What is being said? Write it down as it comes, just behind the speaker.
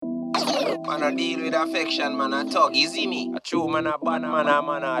Man, I deal with affection, man, I talk, you see me? I true, man, I ban, man, I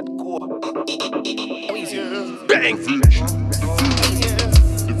hardcore. Bang!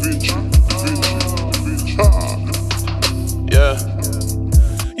 Dvinchi. Yeah.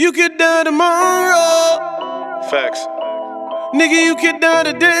 You could die tomorrow. Facts. Nigga, you could die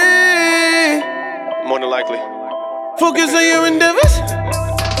today. More than likely. Focus on your endeavors.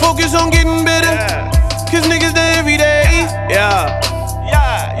 Focus on getting better. Yeah. Cause niggas die every day. Yeah.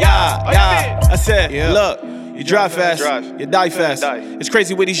 I said, look, you drive fast, you die fast. It's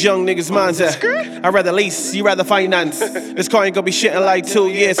crazy where these young niggas' minds at. I'd rather lease, you rather finance. This car ain't gonna be shit in like 2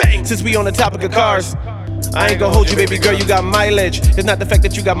 years. Since we on the topic of cars, I ain't gonna hold you, baby girl, you got mileage. It's not the fact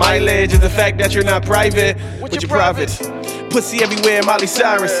that you got mileage, it's the fact that you're not private with your profits. Pussy everywhere, Miley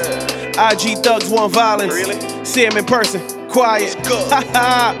Cyrus. IG thugs want violence. See him in person, quiet.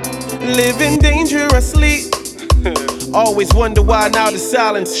 Living dangerously. Always wonder why now the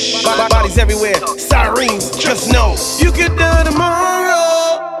silence. Bodies everywhere, sirens. Just know you could die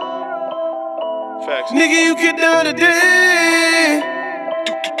tomorrow. Facts. Nigga, you could die today.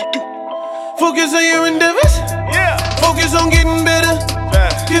 Focus on your endeavors. Yeah. Focus on getting better.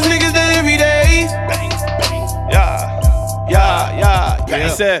 Cause niggas die every day. I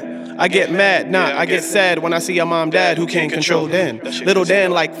said, I get mad, I get sad when I see a mom, dad who can't control Dan. Little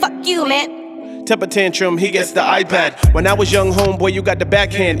Dan like, fuck you, man. Temper tantrum, he gets the iPad. When I was young, homeboy, you got the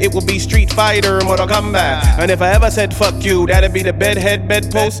backhand. It will be Street Fighter, Mortal Kombat. And if I ever said fuck you, that'd be the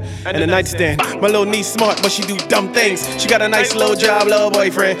bedpost, and the nightstand. My little niece smart, but she do dumb things. She got a nice little job, little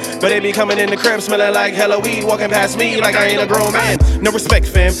boyfriend, but they be coming in the crib smelling like Halloween, walking past me like I ain't a grown man. No respect,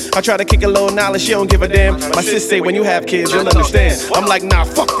 fam. I try to kick a little knowledge, she don't give a damn. My sis say when you have kids, you'll understand. I'm like, nah,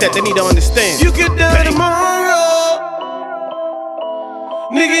 fuck that, they need to understand. You could die tomorrow.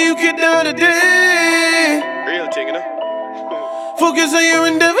 Nigga, you could die today. Real thing, you know? Focus on your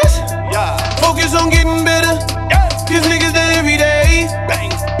endeavors. Yeah. Focus on getting better. Cause niggas die every day.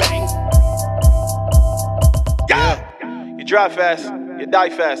 Bang. Yeah. You drive fast, you die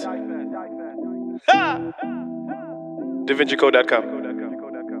fast. Dvinchicode.com.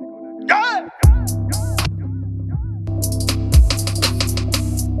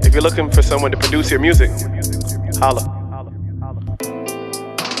 If you're looking for someone to produce your music, holla.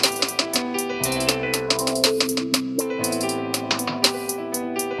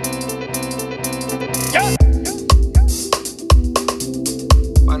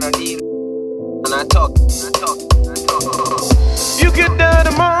 Man, I deal, and I talk. You could die